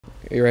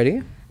You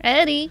ready?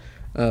 Ready.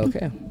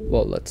 Okay.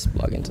 Well, let's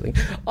log into the...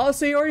 Oh,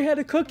 Sayori had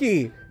a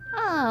cookie.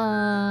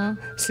 Aww.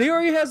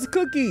 Sayori has the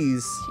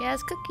cookies. She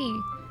has cookie.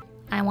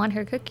 I want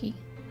her cookie.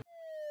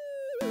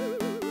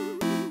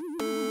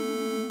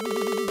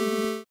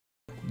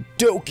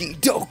 Doki,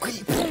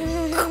 Doki.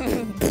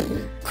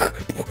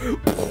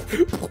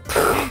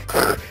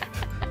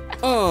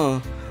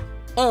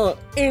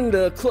 In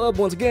the club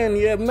once again,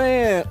 yeah,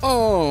 man.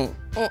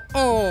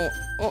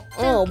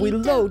 We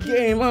load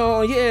game,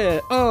 yeah,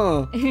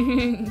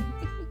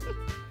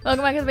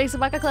 Welcome back to the Basic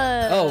Baka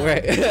Club. Oh,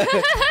 right.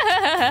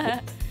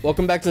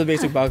 Welcome back to the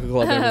Basic Baka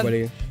Club,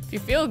 everybody. If you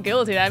feel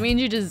guilty, that means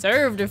you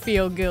deserve to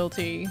feel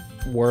guilty.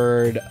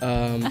 Word,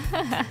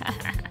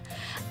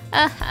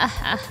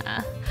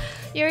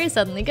 Yuri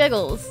suddenly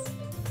giggles.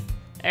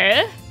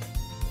 Eh?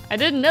 I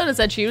didn't notice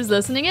that she was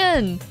listening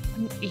in.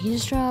 An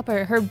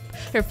eavesdropper.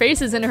 Her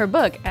face is in her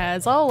book,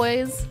 as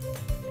always.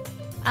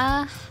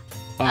 I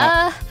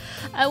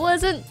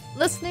wasn't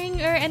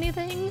listening or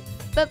anything,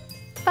 but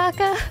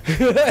Baka.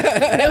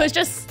 It was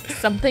just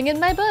something in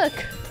my book.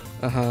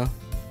 Uh-huh.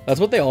 That's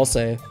what they all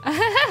say.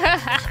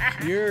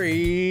 Yuri!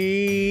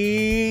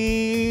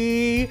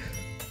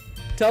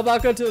 Tell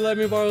Baka to let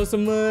me borrow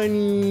some money.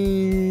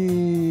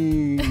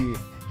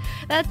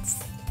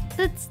 That's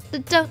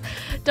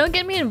don't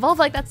get me involved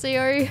like that,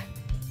 Sayori.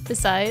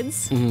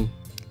 Besides,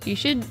 you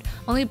should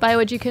only buy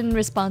what you can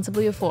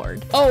responsibly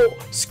afford. Oh,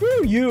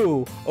 screw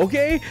you,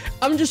 okay?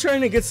 I'm just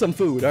trying to get some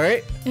food, all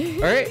right?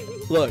 All right?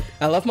 Look,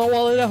 I left my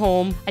wallet at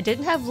home. I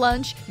didn't have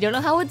lunch. You don't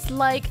know how it's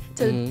like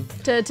to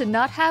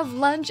not have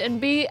lunch and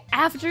be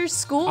after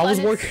school. I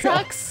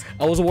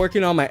was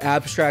working on my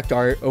abstract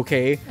art,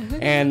 okay?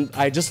 And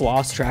I just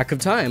lost track of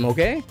time,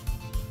 okay?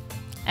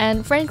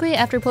 And frankly,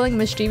 after pulling a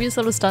mischievous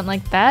little stunt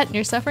like that,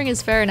 your suffering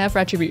is fair enough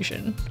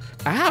retribution.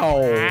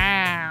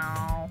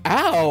 Ow!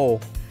 Ow!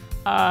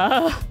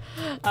 Ow!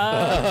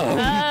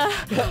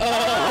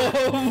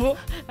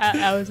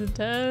 That was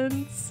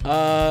intense.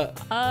 What?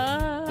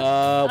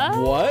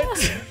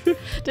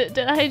 Did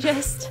I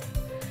just...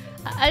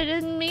 I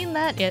didn't mean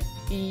that yet.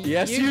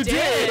 Yes, you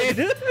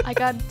did. I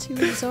got too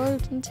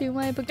absorbed into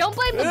my book. Don't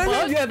blame the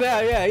book.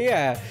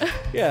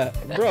 Yeah.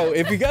 Bro,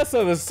 if you got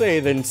something to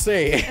say, then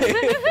say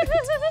it.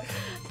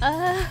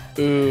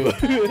 Ooh.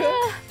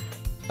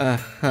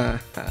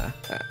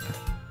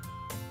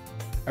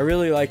 I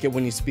really like it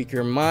when you speak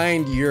your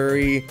mind,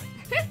 Yuri.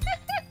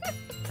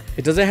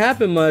 It doesn't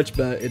happen much,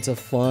 but it's a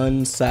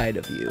fun side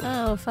of you.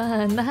 Oh,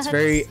 fun. It's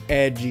very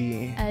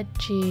edgy.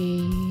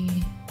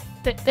 Edgy.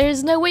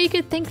 There's no way you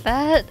could think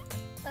that.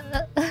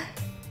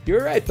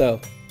 You're right, though.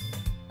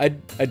 I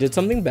did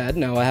something bad.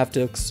 Now I have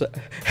to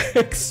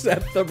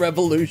accept the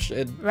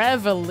revolution.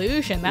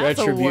 Revolution? That's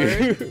a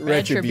word.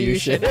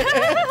 Retribution.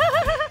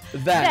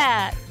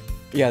 That.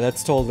 Yeah,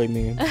 that's totally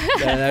me.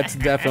 That's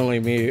definitely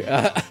me.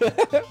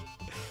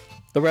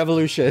 The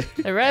revolution.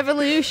 The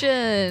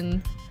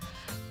revolution.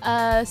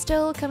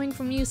 Still coming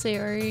from you,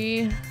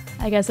 Sayori.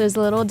 I guess there's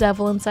a little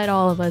devil inside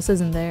all of us,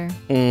 isn't there?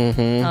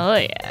 Oh,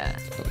 yeah.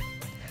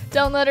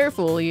 Don't let her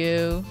fool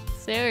you.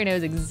 Sayori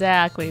knows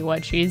exactly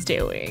what she's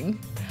doing.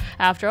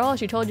 After all,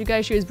 she told you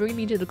guys she was bringing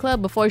me to the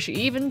club before she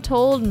even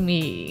told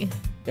me.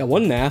 Yeah,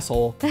 what an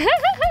asshole.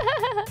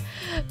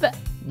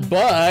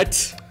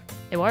 But...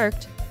 it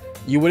worked.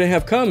 You wouldn't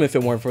have come if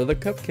it weren't for the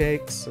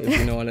cupcakes, if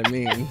you know what I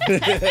mean.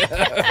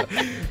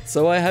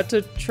 So I had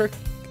to trick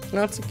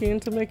Natsuki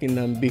into making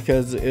them,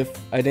 because if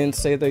I didn't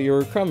say that you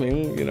were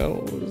coming, you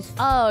know, it was...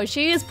 Oh,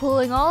 she is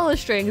pulling all the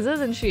strings,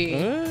 isn't she?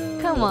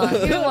 Come on,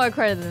 give her more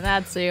credit than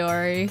that,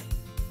 Sayori.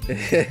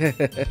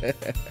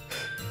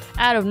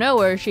 Out of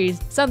nowhere,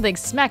 something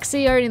smacks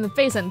Sayori in the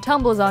face and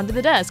tumbles onto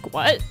the desk.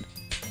 What?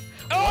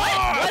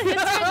 What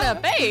hits her in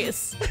the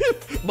face?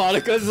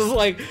 Monica's just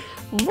like,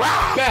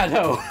 bad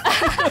hoe.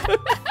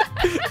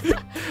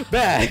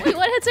 Bad. Wait,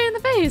 what hits her in the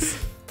face?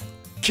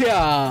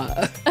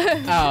 Yeah.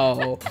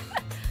 Ow.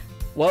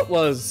 What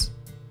was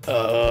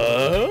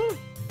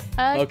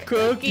a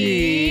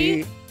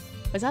cookie?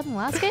 Was that in the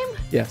last game?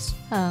 Yes.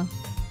 Oh.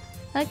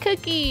 A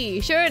cookie.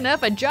 Sure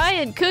enough, a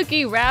giant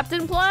cookie wrapped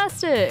in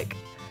plastic.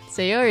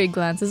 Sayori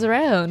glances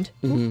around.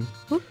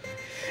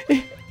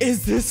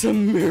 Is this a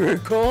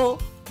miracle?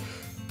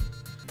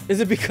 Is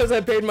it because I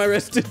paid my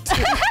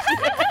restitution?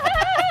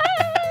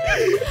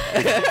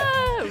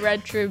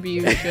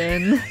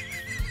 Retribution.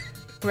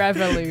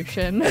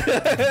 Revolution.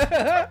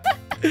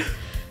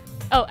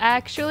 Oh,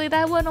 actually,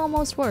 that one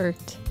almost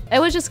worked. I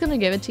was just gonna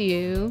give it to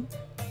you.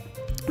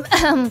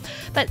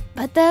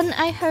 But then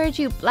I heard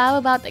you blow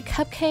about the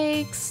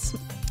cupcakes.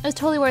 It was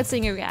totally worth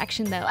seeing your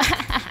reaction, though.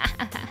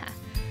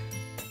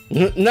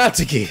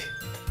 Natsuki,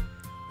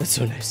 that's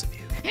so nice of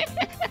you.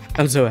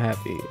 I'm so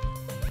happy.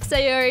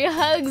 Sayori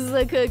hugs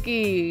the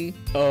cookie.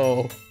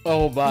 Oh,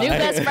 bye. New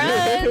best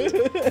friend.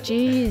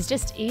 Jeez,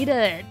 just eat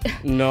it.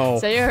 No.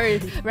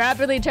 Sayori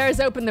rapidly tears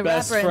open the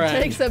wrapper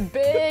and takes a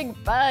big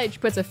bite. She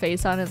puts a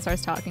face on it and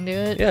starts talking to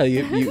it. Yeah,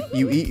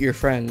 you eat your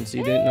friends.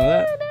 You didn't know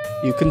that? No.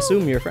 You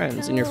consume your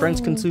friends, and your friends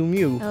consume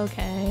you.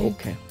 Okay.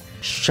 Okay.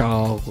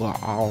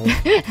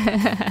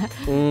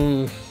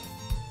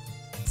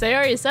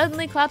 Sayori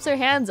suddenly claps her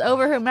hands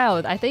over her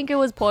mouth. I think it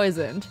was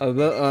poisoned. Tom.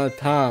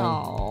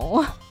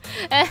 Oh.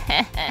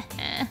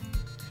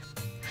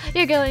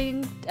 You're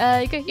going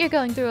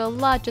through a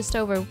lot just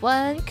over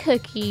one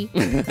cookie.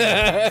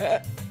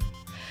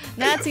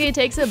 Natsuki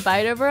takes a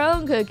bite of her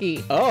own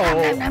cookie.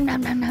 Oh. Nom, nom,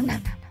 nom, nom, nom,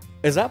 nom.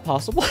 Is that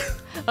possible?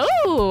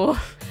 Oh.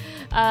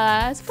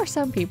 It's for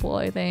some people,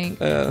 I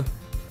think. Yours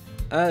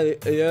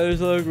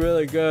look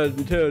really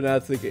good too,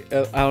 Natsuki.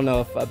 I don't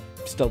know if I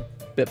still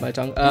bit my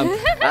tongue.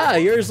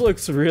 Yours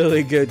looks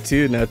really good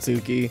too,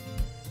 Natsuki.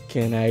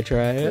 Can I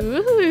try it?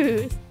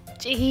 Ooh.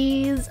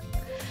 Jeez.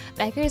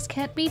 Beggars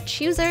can't be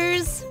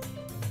choosers.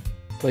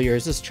 But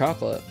yours is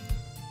chocolate.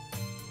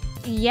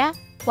 Yeah.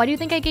 Why do you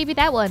think I gave you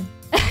that one?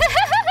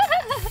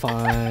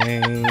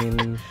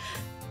 Fine.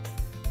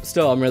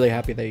 Still, I'm really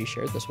happy that you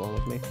shared this one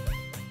with me.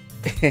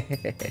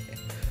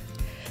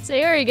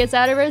 Sayori gets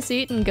out of her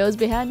seat and goes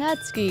behind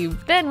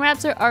Natsuki, then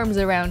wraps her arms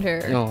around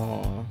her.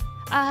 Aww.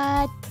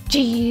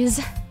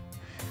 Jeez.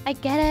 I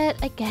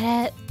get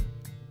it.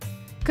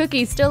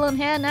 Cookie still in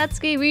hand,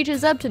 Natsuki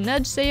reaches up to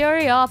nudge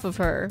Sayori off of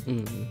her.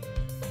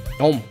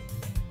 Oh.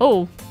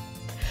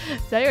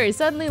 Sayori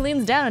suddenly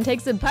leans down and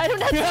takes a bite of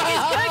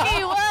Natsuki's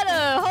cookie. What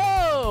a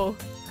hoe!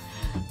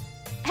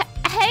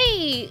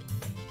 Hey!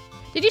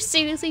 Did you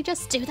seriously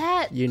just do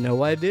that? You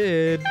know I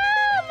did.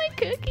 My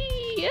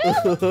cookie! A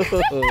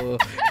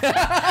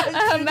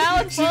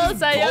mouthful,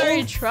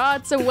 Sayori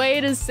trots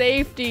away to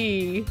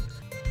safety.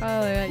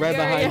 Right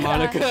behind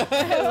Monica.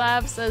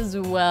 Laughs as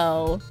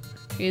well.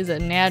 He's a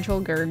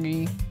natural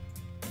Gurgi.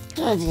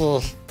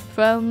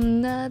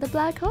 From the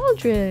Black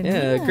Cauldron.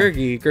 Yeah,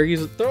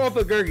 Gurgi's throw up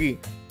a Gurgi.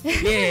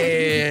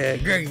 Yeah,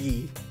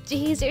 Gurgi.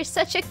 Jeez, you're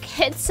such a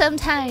kid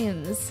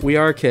sometimes. We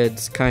are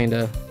kids,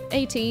 kinda.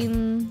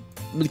 18.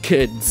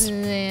 Kids.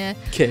 Yeah.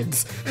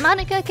 Kids.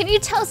 Monica, can you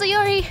tell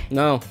Sayori?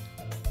 No.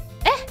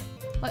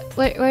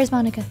 Where's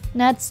Monica?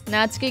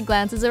 Natsuki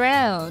glances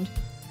around.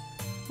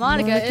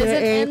 Monica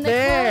isn't in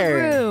the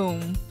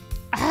room.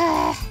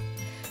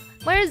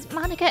 Where's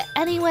Monica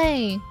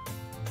anyway?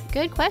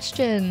 Good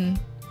question.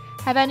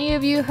 Have any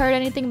of you heard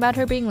anything about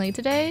her being late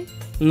today?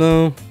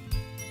 No.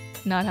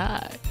 Not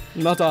I.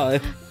 Not I.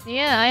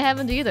 Yeah, I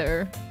haven't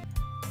either.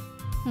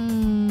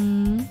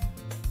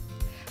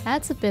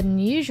 That's a bit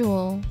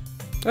unusual.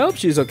 I hope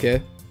she's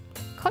okay.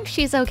 Of course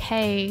she's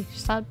okay.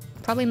 She's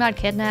probably not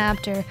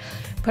kidnapped or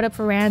put up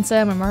for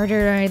ransom or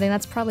murdered or anything.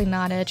 That's probably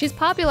not it. She's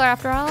popular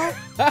after all.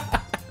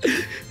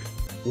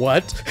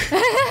 What?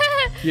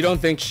 You don't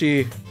think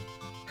she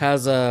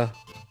has a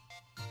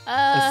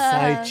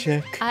side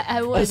chick?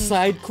 I wouldn't. A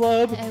side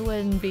club? I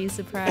wouldn't be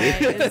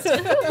surprised.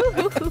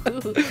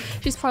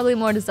 She's probably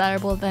more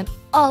desirable than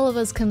all of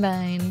us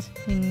combined.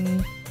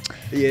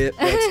 Yeah,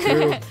 that's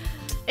true.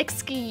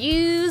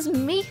 Excuse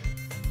me?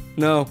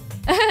 No.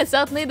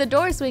 Suddenly the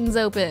door swings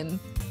open.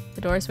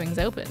 The door swings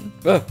open.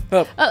 Oh.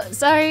 Oh,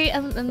 sorry.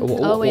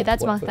 Oh wait,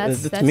 that's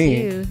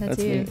me. You.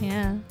 That's you. Me.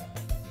 Yeah.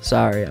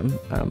 Sorry, I'm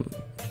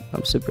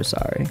super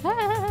sorry.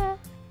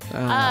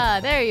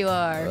 There you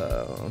are.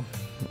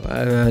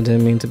 I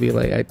didn't mean to be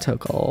late. I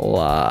took a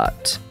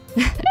lot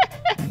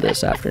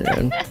this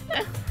afternoon.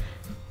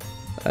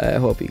 I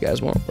hope you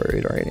guys weren't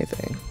worried or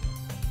anything.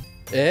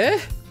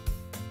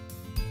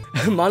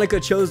 Monica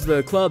chose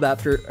the club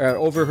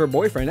over her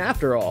boyfriend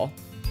after all.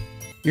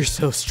 You're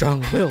so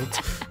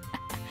strong-willed.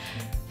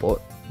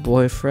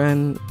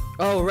 Boyfriend?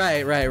 Oh,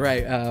 right.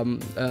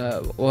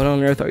 What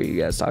on earth are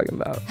you guys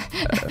talking about?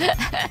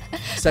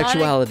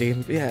 Sexuality.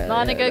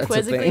 Monica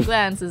quizzically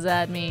glances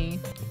at me.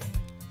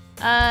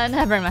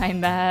 Never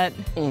mind that.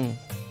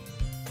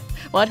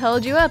 What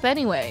held you up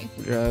anyway?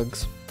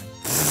 Drugs.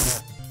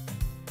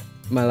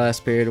 My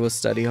last period was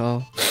study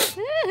hall.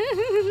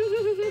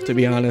 To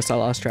be honest, I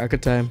lost track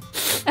of time.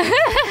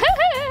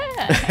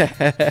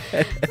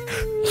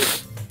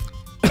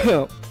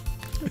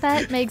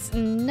 That makes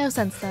no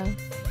sense though.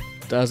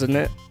 Doesn't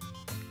it?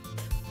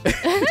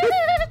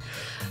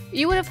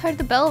 You would have heard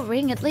the bell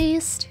ring at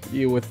least.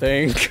 You would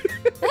think.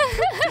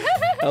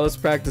 I was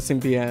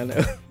practicing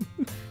piano.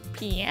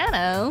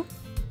 Piano?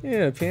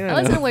 Yeah, piano.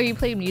 I wasn't where you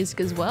played music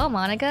as well,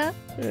 Monica.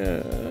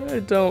 Yeah, I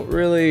don't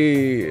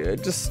really. I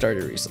just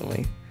started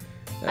recently.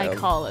 I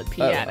call it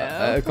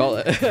piano. I call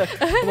it.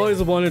 I've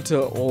always wanted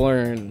to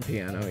learn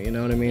piano. You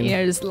know what I mean?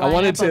 Yeah, just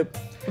line up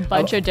a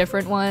bunch of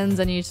different ones,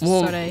 and you just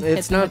sort of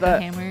hit them with a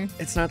hammer.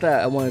 It's not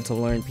that I wanted to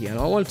learn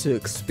piano. I wanted to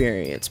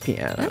experience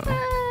piano.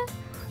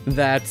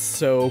 That's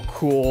so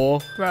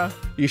cool, bro.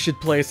 You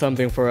should play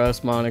something for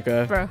us,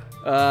 Monica. Bro.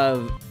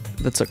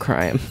 That's a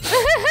crime.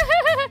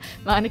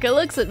 Monica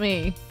looks at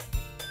me.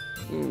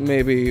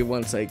 Maybe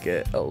once I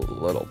get a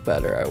little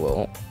better, I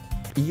will.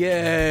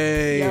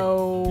 Yay!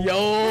 Yo!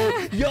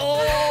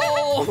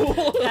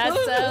 That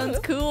sounds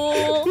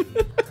cool.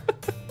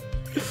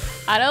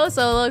 I'd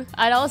also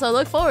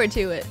look forward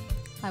to it.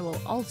 I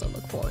will also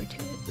look forward to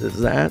it.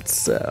 Is that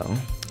so?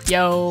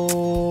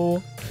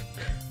 Yo!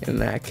 In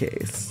that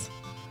case,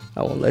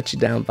 I won't let you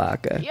down,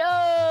 Baka.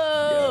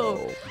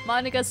 Yo!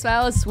 Monica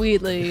smiles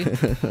sweetly.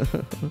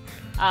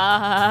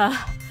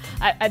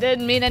 I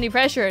didn't mean any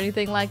pressure or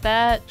anything like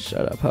that.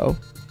 Shut up, ho.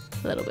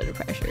 A little bit of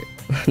pressure.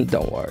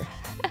 Don't worry.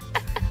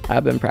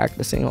 I've been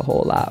practicing a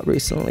whole lot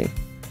recently.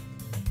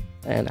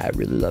 And I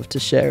really love to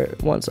share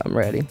it once I'm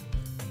ready.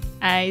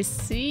 I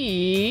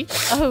see.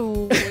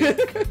 Oh.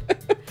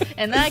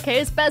 In that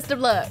case, best of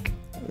luck.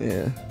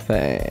 Yeah,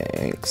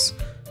 thanks.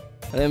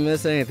 I didn't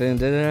miss anything,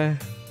 did I?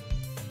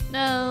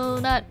 No,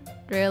 not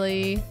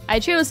really. I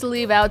chose to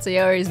leave out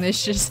Sayori's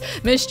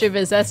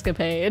mischievous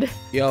escapade.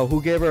 Yo,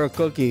 who gave her a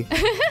cookie?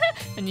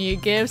 And you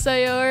give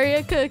Sayori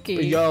a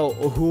cookie. Yo,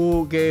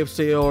 who gave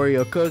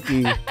Sayori a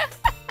cookie?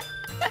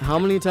 How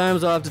many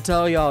times do I have to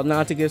tell y'all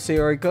not to give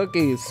Sayori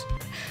cookies?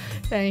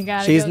 Then you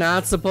gotta She's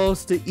not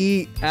supposed to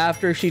eat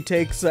after she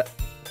takes a...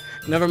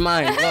 Never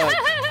mind, look.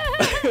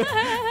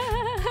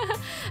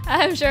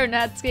 I'm sure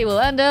Natsuki will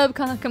end up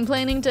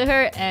complaining to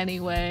her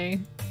anyway.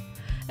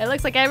 It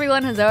looks like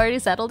everyone has already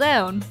settled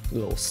down.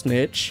 Little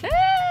snitch.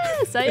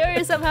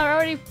 Sayori somehow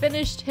already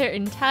finished her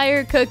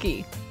entire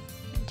cookie.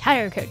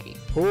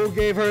 Who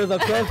gave her the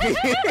cookie?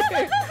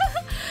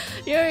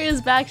 Yuri is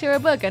back to her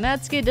book and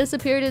Natsuki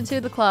disappeared into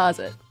the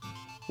closet.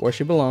 Where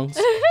she belongs.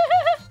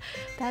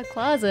 That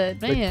closet,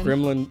 man.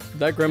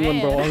 That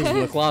gremlin belongs in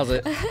the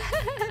closet.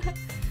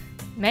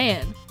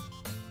 Man.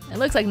 It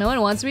looks like no one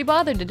wants to be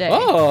bothered today.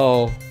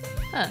 Oh.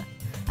 Huh.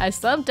 I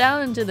slumped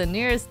down into the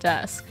nearest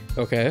desk.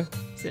 Okay.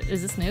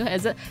 Is this new?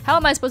 How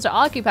am I supposed to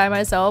occupy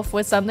myself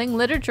with something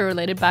literature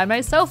related by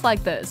myself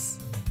like this?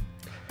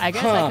 I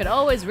guess I could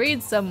always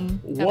read some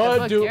of the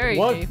book Yuri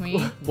gave me.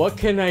 What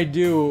can I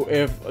do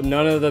if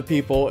none of the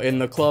people in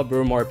the club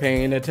room are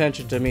paying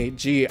attention to me?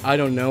 Gee, I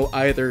don't know,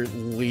 either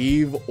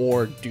leave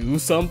or do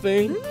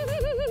something?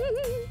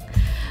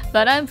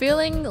 But I'm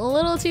feeling a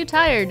little too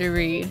tired to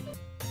read.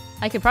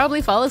 I could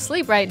probably fall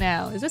asleep right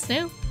now. Is this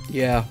new?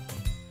 Yeah.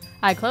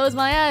 I close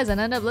my eyes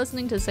and end up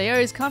listening to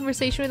Sayori's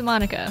conversation with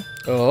Monica.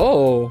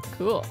 Oh.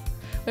 Cool.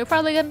 We're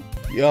probably gonna...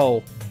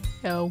 Yo.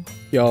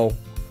 Yo.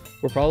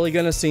 We're probably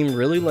gonna seem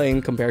really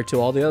lame compared to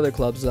all the other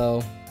clubs,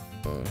 though.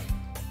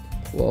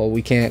 Well,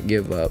 we can't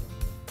give up.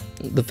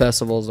 The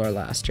festival's our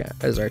last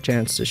chance, is our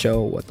chance to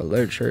show what the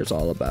literature is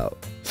all about.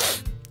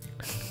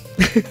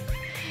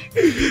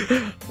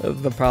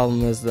 The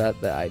problem is that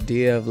the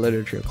idea of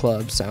literature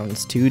club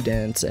sounds too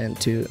dense and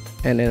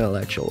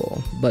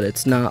intellectual, but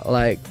it's not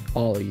like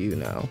all of you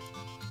know.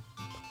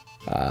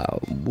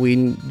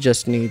 We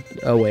just need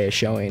a way of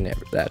showing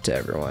that to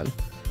everyone.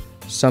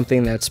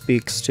 Something that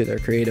speaks to their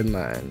creative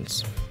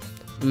minds.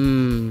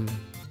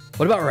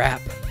 What about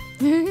rap?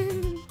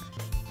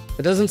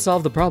 It doesn't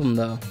solve the problem,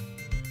 though.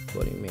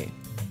 What do you mean?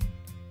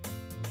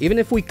 Even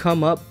if we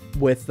come up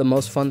with the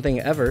most fun thing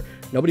ever,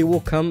 nobody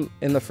will come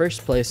in the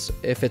first place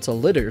if it's a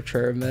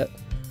literature event.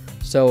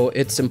 So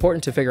it's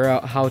important to figure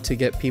out how to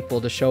get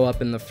people to show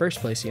up in the first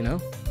place, you know?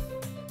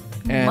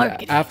 And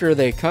Marketing. after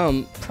they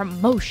come...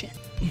 Promotion.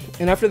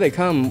 And after they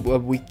come,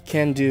 we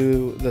can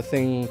do the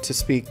thing to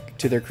speak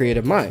to their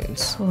creative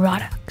minds.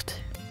 Product.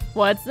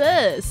 What's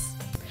this?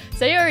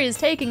 Sayori is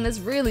taking this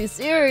really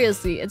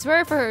seriously. It's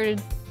rare for her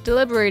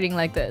deliberating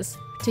like this.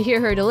 To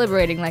hear her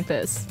deliberating like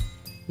this.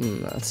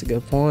 That's a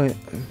good point.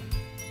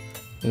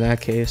 In that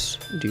case,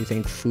 do you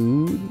think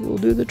food will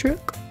do the trick?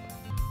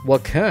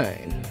 What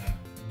kind?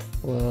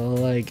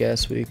 Well, I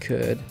guess we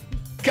could...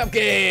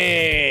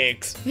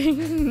 Cupcakes!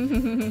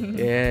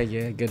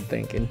 Yeah, good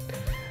thinking.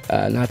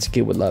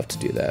 Natsuki would love to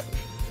do that.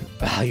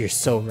 Oh, you're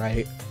so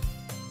right.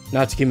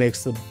 Natsuki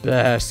makes the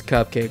best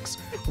cupcakes.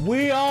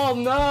 We all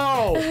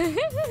know!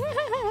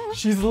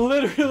 She's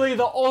literally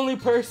the only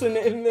person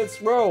in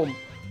this room.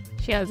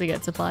 She has a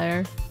good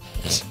supplier.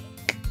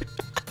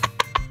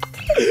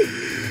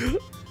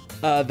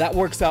 That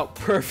works out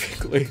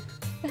perfectly.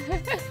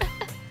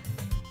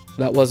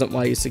 That wasn't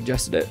why you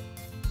suggested it.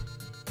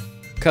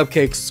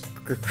 Cupcakes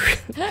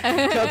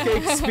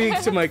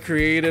speak to my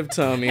creative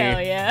tummy.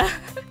 Hell yeah.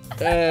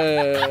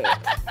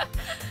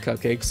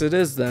 Cupcakes it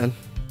is then.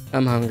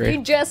 I'm hungry.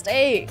 You just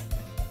ate.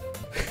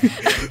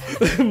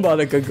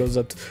 Monica goes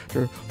up to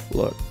her.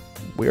 Look,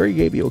 we already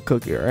gave you a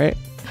cookie, alright?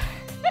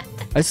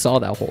 I saw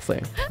that whole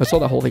thing. I saw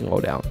that whole thing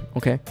go down,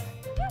 okay?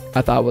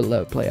 I thought I would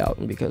let it play out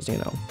because, you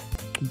know,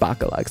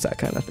 Baka likes that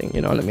kind of thing, you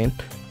know what I mean?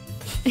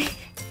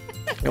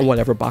 And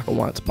whatever Baka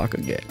wants,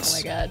 Baka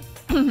gets. Oh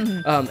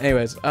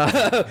my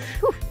god.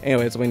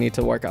 Anyways, we need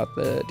to work out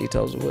the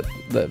details with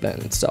the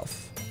event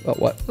itself.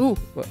 What? Ooh.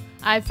 What?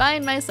 I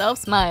find myself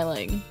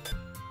smiling.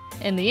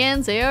 In the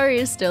end, Sayori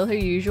is still her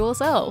usual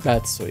self.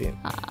 That's sweet.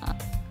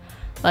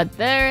 But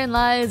therein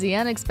lies the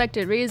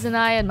unexpected reason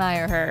I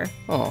admire her.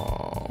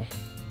 Aww.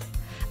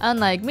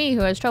 Unlike me,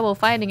 who has trouble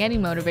finding any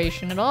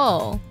motivation at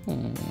all.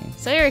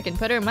 Sayori can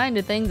put her mind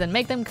to things and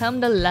make them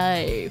come to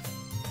life.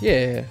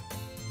 Yeah.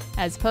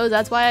 I suppose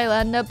that's why I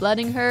end up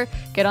letting her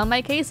get on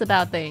my case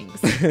about things.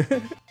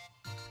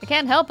 I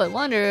can't help but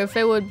wonder if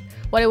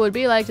what it would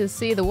be like to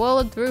see the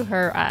world through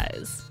her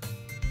eyes.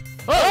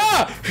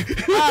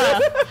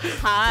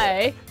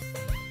 Hi.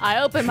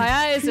 I open my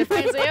eyes to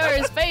find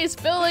Sayori's face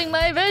filling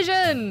my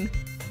vision.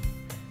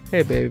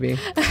 Hey, baby.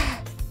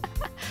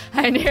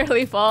 I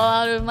nearly fall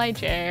out of my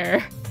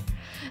chair.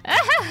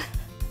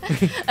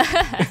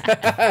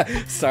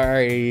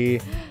 Sorry.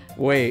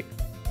 Wait.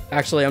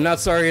 Actually, I'm not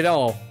sorry at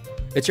all.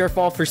 It's your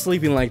fault for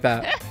sleeping like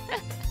that.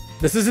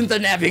 This isn't the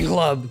napping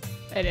club.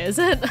 It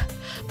isn't?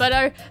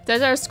 But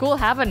does our school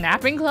have a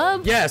napping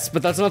club? Yes,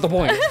 but that's not the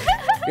point.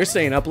 You're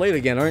staying up late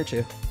again, aren't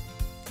you?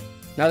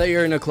 Now that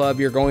you're in a club,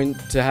 you're going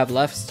to have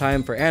less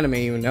time for anime,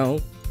 you know.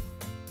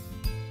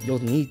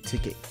 You'll need to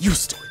get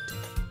used to it.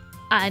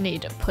 I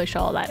need to push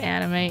all that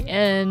anime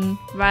in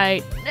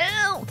right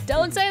now.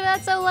 Don't say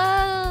that so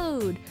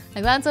loud.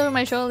 I glance over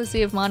my shoulder to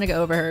see if Monica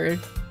overheard.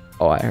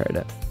 Oh, I heard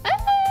it.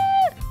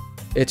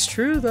 It's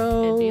true,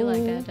 though. It'd be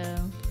like that,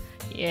 though.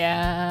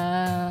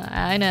 Yeah,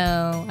 I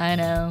know.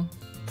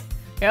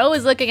 You're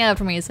always looking out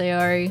for me,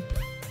 Sayori.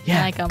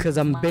 Yeah, like because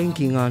I'm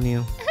banking on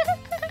you.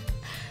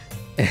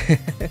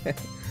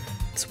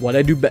 It's what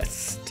I do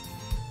best.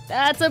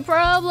 That's a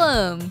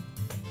problem.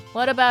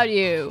 What about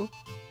you?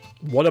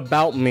 What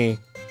about me?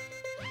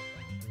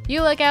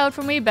 You look out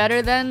for me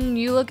better than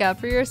you look out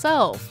for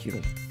yourself. You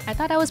don't. I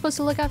thought I was supposed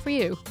to look out for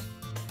you.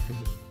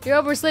 You're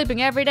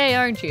oversleeping every day,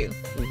 aren't you?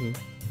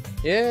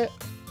 Yeah,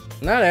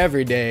 not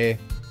every day.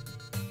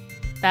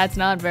 That's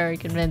not very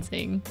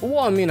convincing. Well,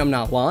 I mean, I'm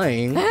not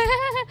lying.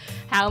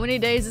 How many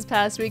days this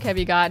past week have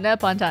you gotten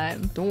up on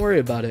time? Don't worry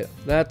about it.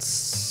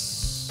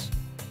 That's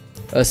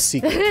a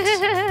secret.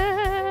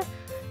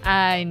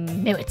 I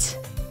knew it.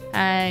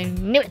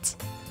 Come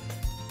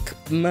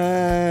on.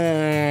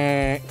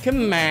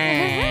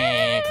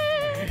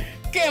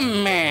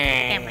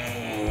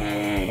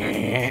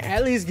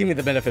 At least give me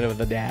the benefit of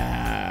the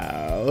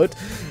doubt.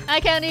 I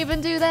can't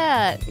even do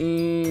that. Look,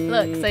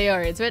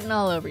 Sayori, it's written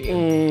all over you.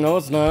 No,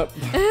 it's not.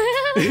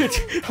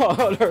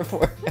 On her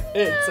forehead,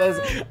 it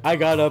says, I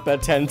got up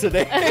at 10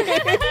 today.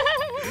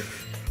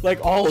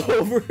 Like all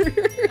over.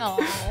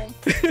 Aw.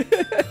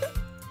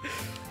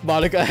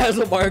 Monica has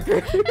a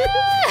marker.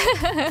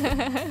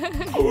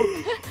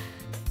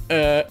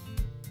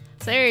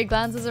 Sayori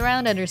glances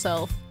around at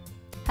herself.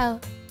 How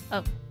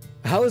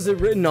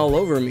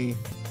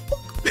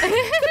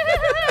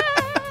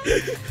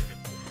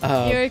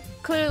You're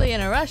clearly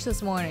in a rush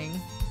this morning.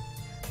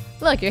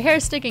 Look, your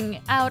hair's sticking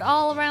out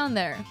all around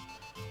there.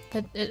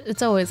 But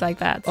it's always like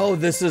that. Oh,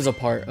 this is a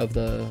part of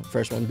the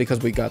first one because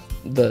we got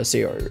the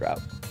Sayori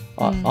route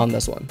on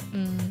this one.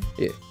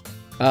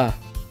 Yeah.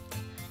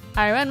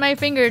 I run my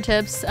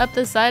fingertips up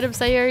the side of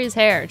Sayori's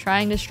hair,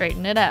 trying to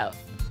straighten it out.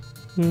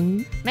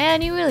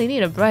 Man, you really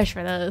need a brush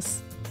for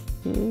this.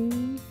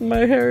 My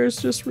hair is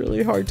just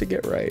really hard to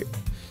get right.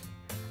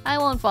 I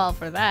won't fall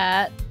for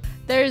that.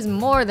 There's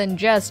more than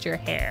just your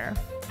hair.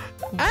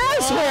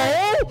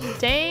 Asshole!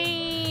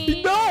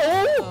 Dang!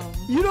 No!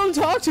 You don't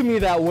talk to me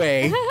that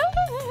way.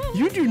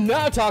 You do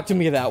not talk to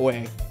me that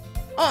way.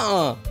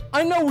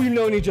 I know we've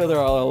known each other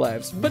all our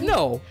lives, but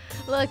no.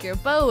 Look, your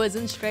bow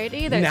isn't straight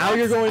either. Now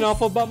you're going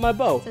off about my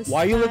bow.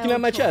 Why are you looking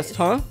at my chest,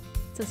 huh?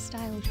 It's a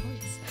style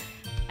choice.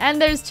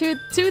 And there's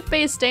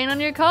toothpaste stain on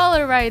your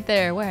collar right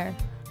there. Where?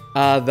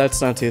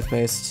 That's not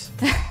toothpaste.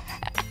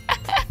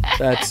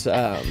 That's,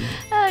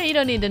 you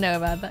don't need to know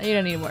about that. You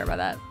don't need to worry about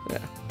that. Yeah.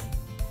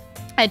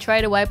 I try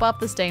to wipe off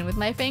the stain with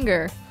my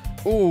finger.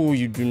 Ooh,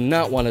 you do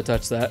not want to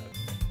touch that.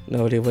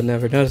 Nobody would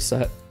never notice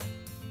that.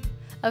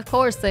 Of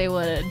course they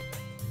would.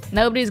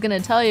 Nobody's gonna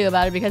tell you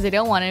about it because they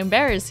don't want to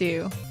embarrass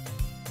you.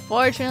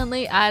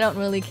 Fortunately, I don't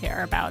really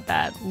care about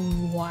that.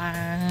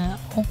 Wow.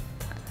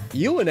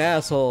 You an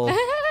asshole.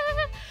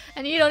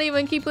 And you don't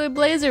even keep the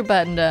blazer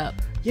buttoned up.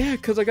 Yeah,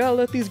 because I gotta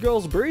let these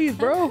girls breathe,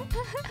 bro.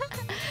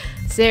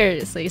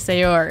 Seriously,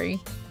 Sayori.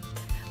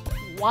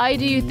 Why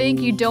do you think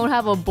you don't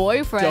have a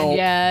boyfriend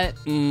yet?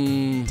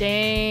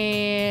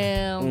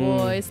 Damn,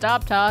 boy,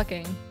 stop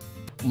talking.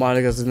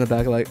 Monica's in the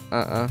back like,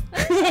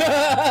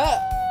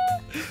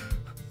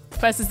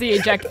 Presses the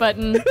eject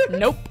button.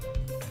 Nope.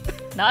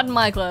 Not in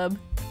my club.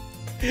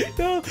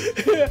 No.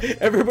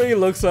 Everybody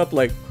looks up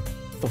like,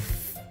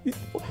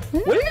 what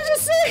did you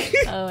just say?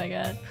 Oh my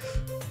god.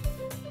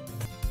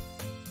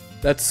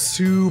 That's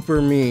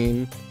super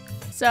mean.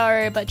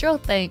 Sorry, but you'll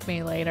thank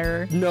me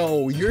later.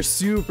 No, you're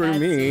super That's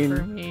mean.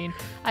 super mean.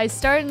 I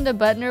started to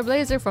button her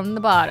blazer from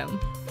the bottom.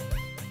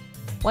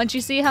 Once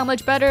you see how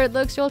much better it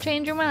looks, you'll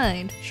change your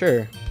mind.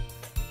 Sure.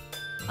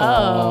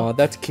 Oh,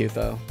 that's cute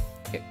though.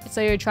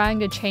 So you're trying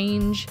to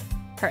change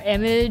her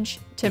image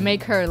to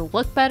make her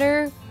look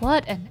better?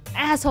 What an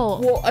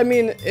asshole. Well, I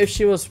mean, if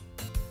she was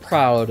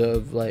proud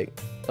of like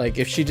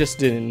if she just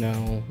didn't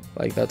know,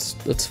 like that's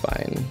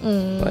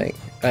fine. Like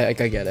I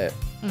get it.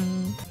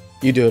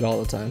 You do it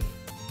all the time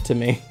to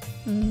me.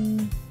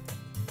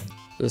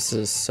 This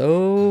is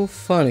so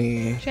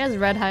funny. She has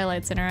red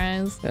highlights in her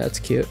eyes. That's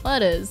cute.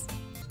 What is?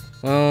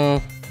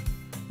 Well,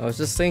 I was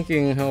just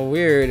thinking how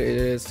weird it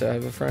is to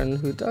have a friend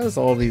who does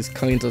all these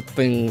kinds of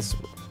things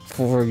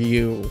for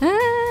you.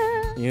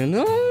 You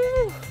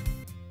know?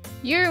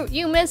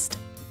 You missed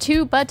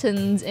 2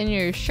 buttons in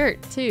your shirt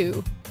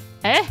too.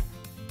 Eh?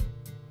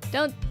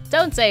 Don't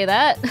say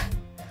that.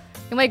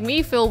 You make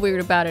me feel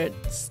weird about it,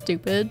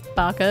 stupid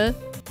baka.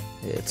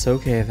 It's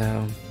okay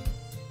though.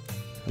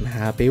 I'm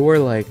happy we're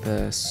like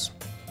this.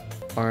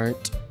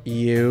 Aren't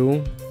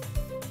You?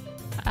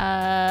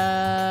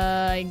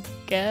 I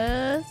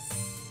guess.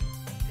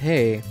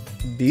 Hey,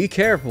 be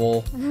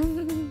careful.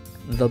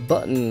 The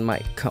button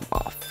might come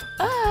off.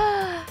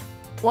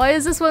 Why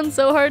is this one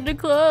so hard to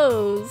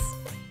close?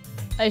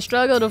 I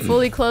struggle to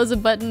fully close a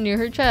button near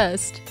her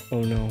chest.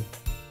 Oh no.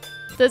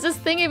 Does this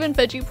thing even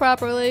fit you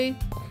properly?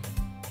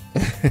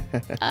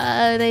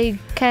 They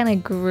kind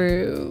of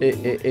grew.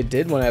 It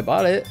did when I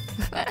bought it.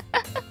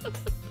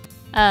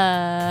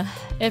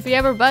 If you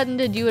ever buttoned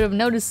it, you would have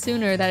noticed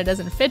sooner that it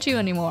doesn't fit you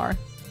anymore.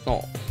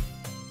 Oh.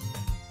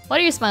 What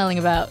are you smiling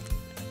about?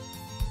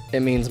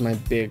 It means my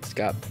bibs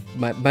got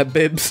my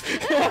bibs.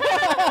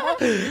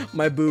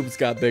 My boobs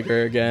got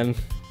bigger again.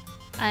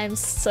 I'm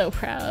so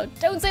proud.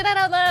 Don't say that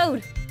out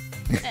loud.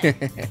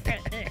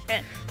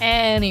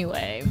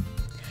 Anyway,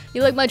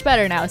 you look much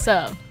better now,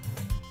 so.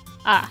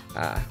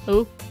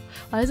 Ooh.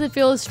 Why does it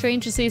feel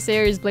strange to see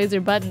Sayori's blazer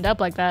buttoned up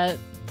like that?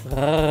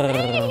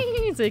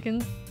 So you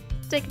can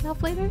take it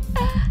off later?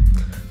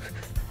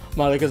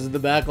 Monica's in the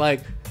back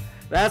like,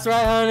 that's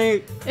right,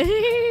 honey.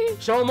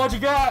 Show them what you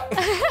got.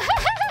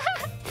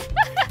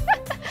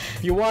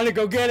 If you want to,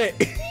 go get it.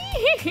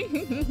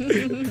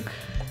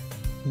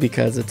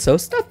 Because it's so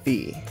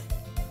stuffy.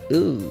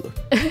 Ooh.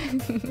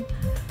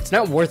 It's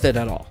not worth it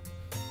at all.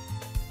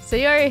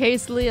 Sayori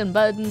hastily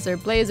unbuttons her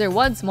blazer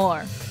once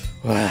more.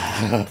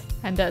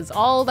 And does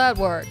all that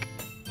work.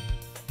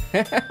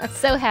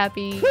 So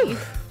happy.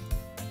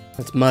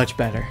 That's much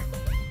better.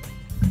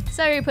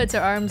 Sayori puts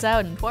her arms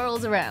out and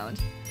twirls around.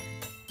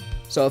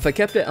 So if I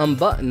kept it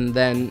unbuttoned,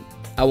 then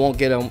I won't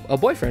get a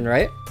boyfriend,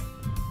 right?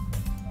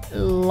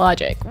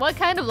 Logic. What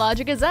kind of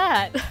logic is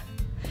that?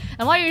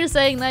 And why are you just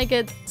saying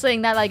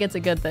that like it's a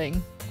good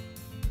thing?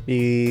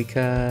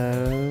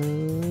 Because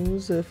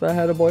if I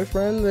had a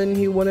boyfriend, then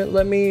he wouldn't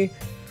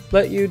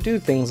let you do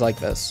things like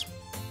this.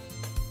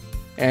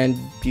 And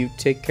you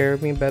take care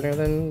of me better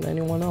than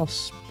anyone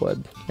else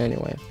would,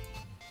 anyway.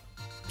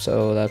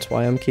 So that's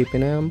why I'm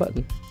keeping it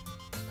unbuttoned.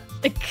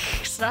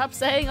 Stop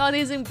saying all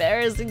these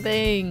embarrassing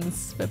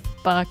things,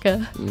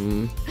 Baka.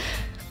 I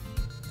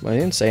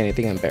didn't say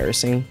anything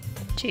embarrassing.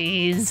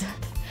 Jeez.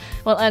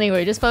 Well,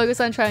 anyway, just focus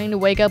on trying to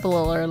wake up a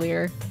little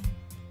earlier.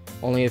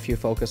 Only if you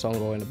focus on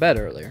going to bed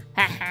earlier.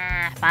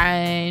 Haha,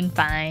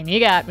 fine, you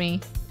got me.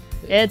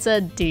 It's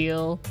a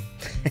deal.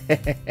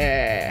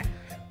 I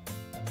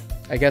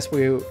guess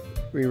we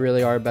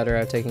really are better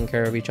at taking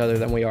care of each other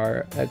than we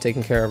are at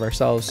taking care of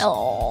ourselves.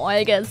 Oh,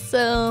 I guess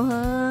so,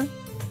 huh?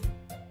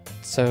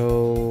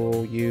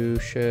 So you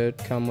should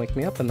come wake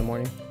me up in the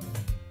morning.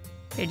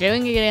 You're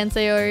doing it again,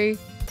 Sayori.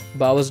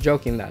 But I was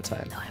joking that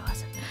time. No, I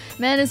wasn't.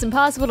 Man, it's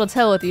impossible to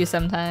tell with you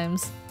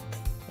sometimes.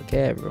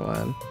 Okay,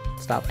 everyone.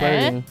 Stop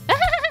flirting.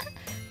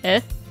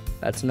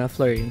 That's enough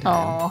flirting time.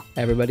 Aw.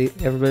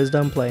 Everybody's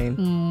done playing.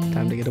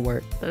 Time to get to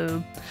work.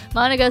 Boo.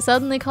 Monica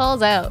suddenly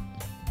calls out.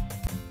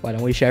 Why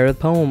don't we share the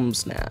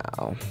poems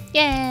now?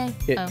 Yay!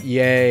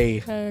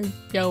 Yay.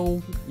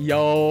 Yo.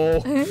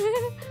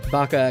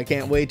 Baka, I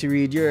can't wait to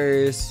read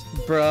yours,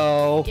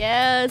 bro.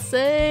 Yeah,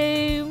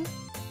 same.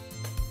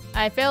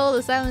 I fail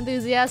to sound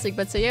enthusiastic,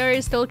 but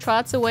Sayori still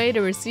trots away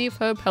to retrieve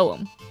her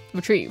poem.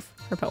 Who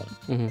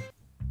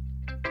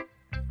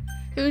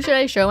should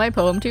I show my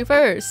poem to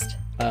first?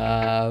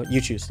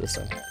 You choose this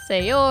one.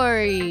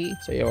 Sayori.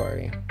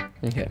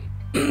 Okay.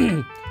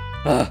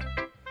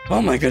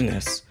 Oh my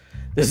goodness.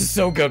 This is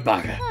so good,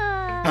 Baka.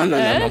 Now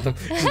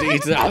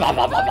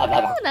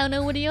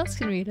nobody else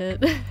can read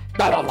it.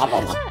 I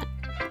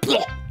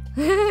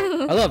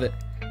love it.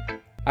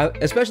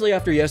 Especially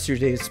after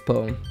yesterday's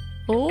poem.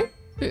 Oh,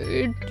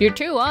 you're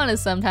too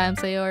honest sometimes,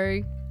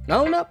 Sayori.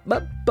 No,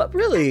 but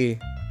really.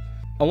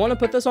 I want to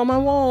put this on my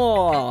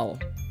wall.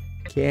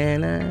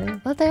 Can I?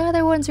 Let the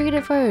other ones read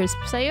it first.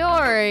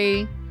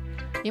 Sayori,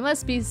 you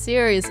must be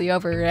seriously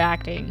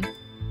overreacting.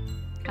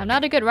 I'm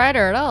not a good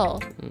writer at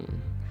all.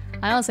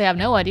 I honestly have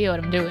no idea what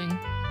I'm doing.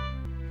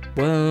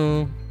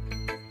 Well,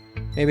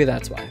 maybe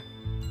that's why.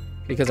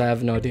 Because I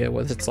have no idea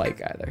what it's like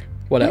either.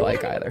 What I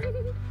like either.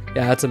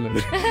 Yeah, that's a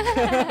mood.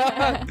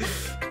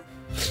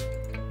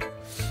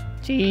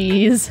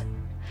 Jeez.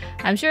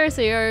 I'm sure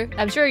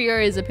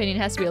Yuri's opinion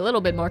has to be a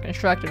little bit more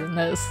constructive than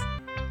this.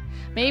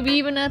 Maybe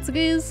even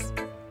Natsuki's?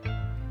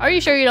 Are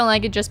you sure you don't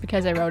like it just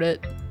because I wrote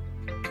it?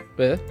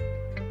 Yeah.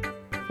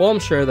 Well, I'm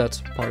sure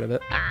that's part of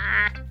it.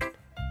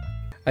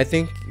 I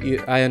think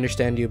I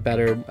understand you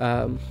better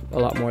a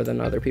lot more than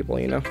other people,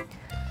 you know?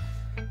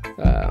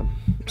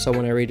 So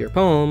when I read your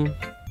poem,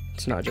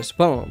 it's not just a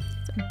poem.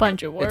 It's a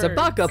bunch of words. It's a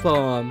Baka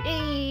poem!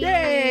 Yay!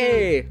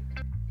 Yay!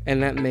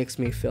 And that makes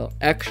me feel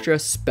extra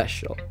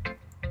special.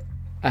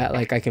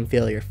 Like I can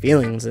feel your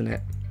feelings in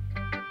it.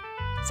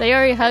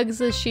 Sayori hugs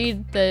the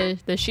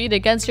sheet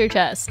against your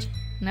chest.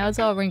 Now it's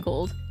all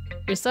wrinkled.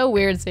 You're so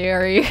weird,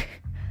 Sayori.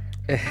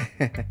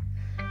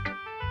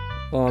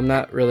 Well, I'm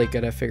not really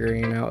good at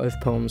figuring out if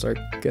poems are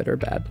good or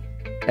bad.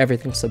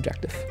 Everything's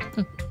subjective.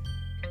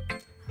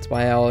 That's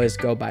why I always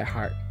go by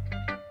heart.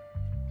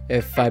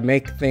 If I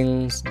make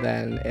things,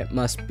 then it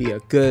must be a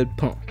good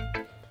poem.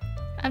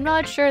 I'm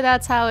not sure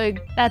that's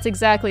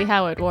exactly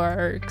how it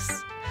works.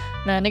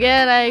 Then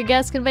again, I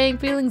guess conveying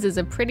feelings is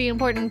a pretty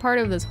important part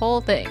of this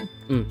whole thing.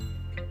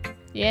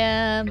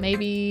 Yeah,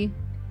 maybe.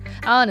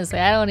 Honestly,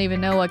 I don't even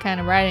know what kind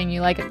of writing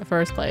you like in the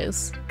first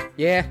place.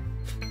 Yeah,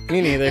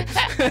 me neither.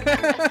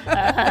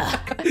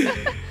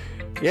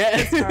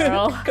 Yeah.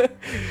 Carl,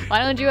 why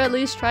don't you at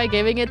least try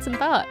giving it some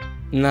thought?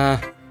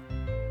 Nah.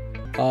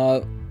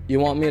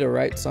 You want me to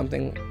write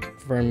something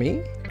for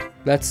me?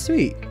 That's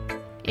sweet.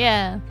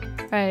 Yeah,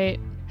 right.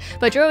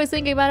 But you're always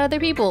thinking about other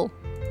people.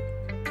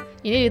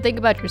 You need to think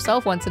about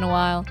yourself once in a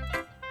while.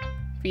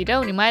 If you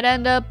don't, you might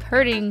end up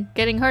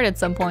getting hurt at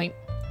some point.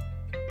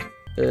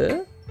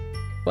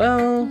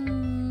 Well,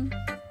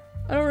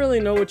 I don't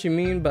really know what you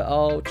mean, but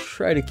I'll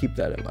try to keep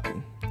that in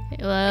mind.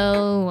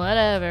 Well,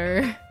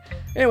 whatever.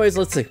 Anyways,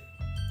 let's see.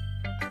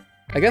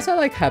 I guess I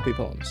like happy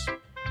poems.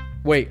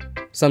 Wait,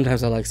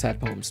 sometimes I like sad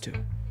poems too.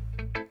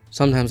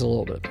 Sometimes a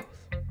little bit of both.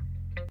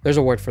 There's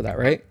a word for that,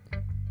 right?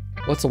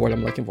 What's the word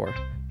I'm looking for?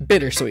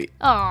 Bittersweet.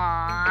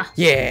 Aww.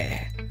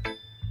 Yeah.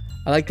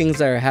 I like things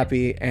that are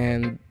happy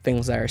and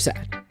things that are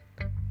sad.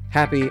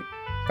 Happy.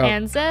 Oh.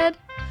 And sad?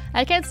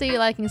 I can't see you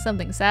liking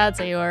something sad,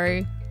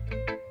 Sayori.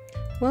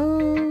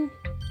 Well,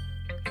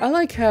 I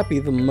like happy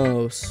the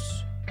most.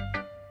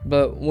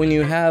 But when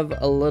you have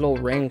a little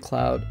rain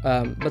cloud,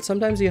 but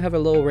sometimes you have a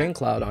little rain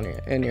cloud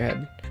in your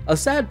head. A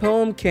sad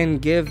poem can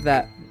give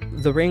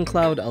the rain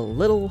cloud a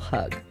little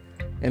hug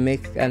and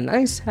make a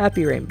nice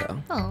happy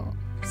rainbow. Oh,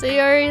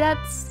 Sayori,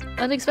 that's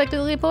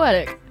unexpectedly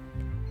poetic.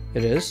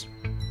 It is.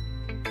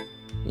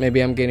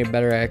 Maybe I'm getting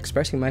better at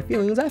expressing my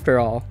feelings after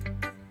all.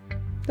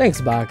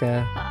 Thanks,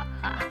 Baka.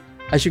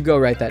 I should go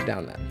write that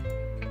down then.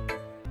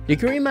 You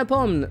can read my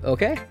poem,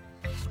 okay?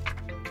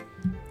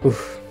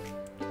 Oof.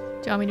 Do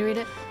you want me to read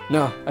it?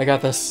 No, I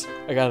got this.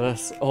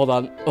 Hold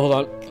on.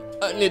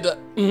 I need to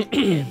Get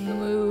in the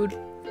mood.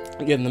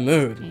 get in the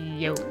mood.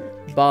 Yo.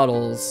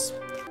 Bottles.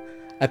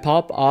 I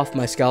pop off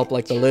my scalp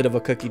like the lid of a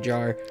cookie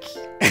jar.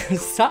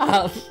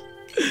 Stop!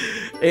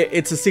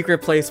 It's a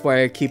secret place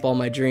where I keep all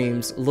my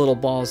dreams, little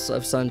balls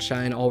of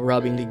sunshine all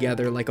rubbing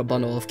together like a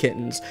bundle of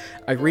kittens.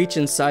 I reach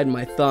inside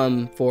my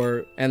thumb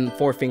and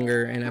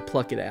forefinger and I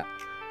pluck it out.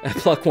 I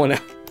pluck one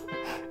out.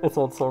 It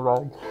sounds so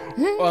wrong.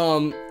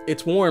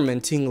 It's warm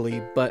and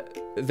tingly, but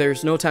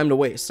there's no time to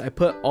waste. I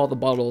put all the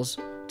bottles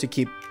to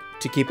keep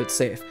it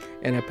safe,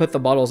 and I put the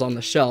bottles on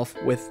the shelf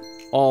with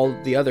all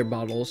the other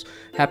bottles.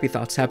 Happy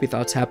thoughts,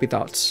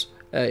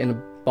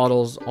 in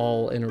bottles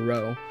all in a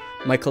row.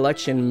 My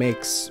collection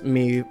makes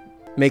me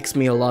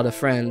a lot of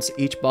friends.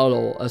 Each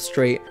bottle a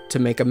strait to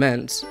make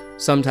amends.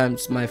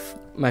 Sometimes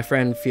my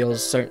friend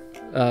feels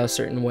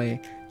certain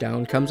way.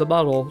 Down comes a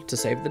bottle to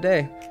save the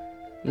day.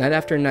 Night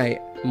after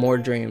night, more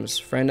dreams.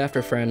 Friend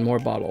after friend, more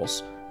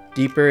bottles.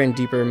 Deeper and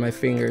deeper my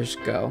fingers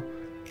go,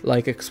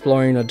 like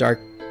exploring a dark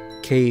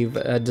cave,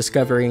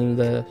 discovering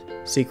the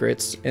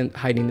secrets and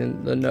hiding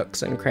in the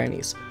nooks and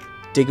crannies.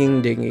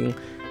 Digging,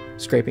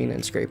 scraping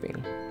and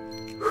scraping.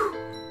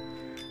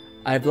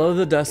 I blow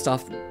the dust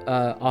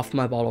off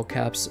my bottle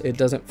caps. It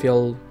doesn't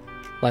feel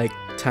like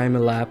time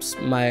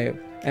elapsed. My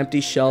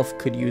empty shelf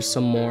could use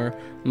some more.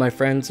 My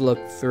friends look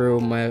through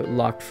my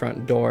locked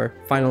front door.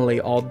 Finally,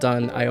 all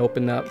done, I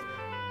open up,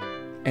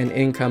 and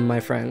in come my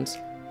friends.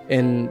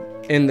 In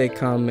they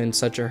come in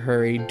such a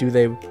hurry. Do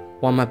they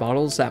want my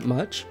bottles that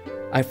much?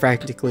 I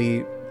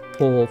frantically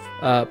pull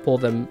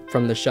them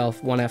from the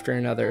shelf one after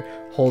another,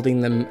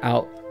 holding them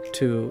out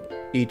to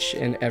each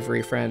and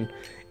every friend.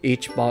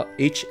 Each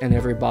and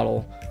every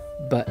bottle,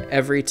 but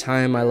every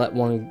time I let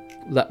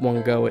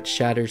one go, it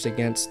shatters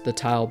against the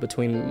tile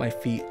between my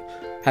feet.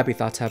 Happy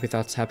thoughts,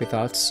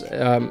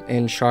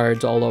 in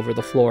shards all over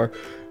the floor.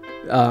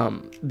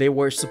 They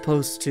were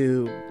supposed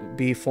to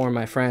be for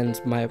my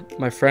friends,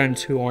 my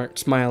friends who aren't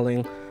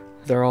smiling.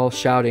 They're all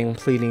shouting,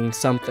 pleading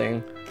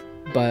something,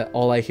 but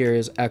all I hear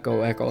is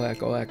echo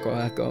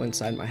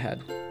inside my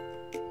head.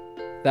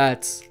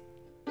 That's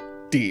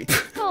deep.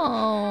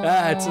 Aww.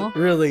 That's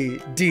really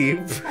deep.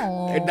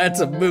 Aww. And that's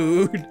a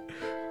mood.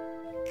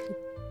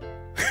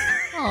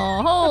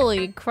 Oh,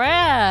 holy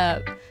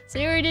crap.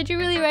 Sayori, did you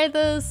really write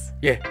this?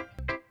 Yeah.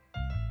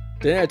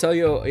 Didn't I tell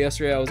you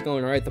yesterday I was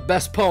going to write the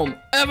best poem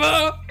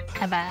ever?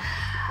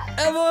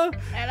 Ever?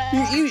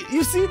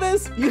 You see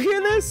this? You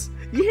hear this?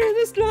 You hear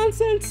this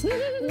nonsense?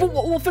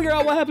 We'll figure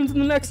out what happens in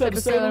the next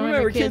episode.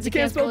 Remember, kids, you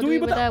can't spell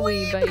dweeb without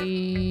weeb.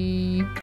 Bye.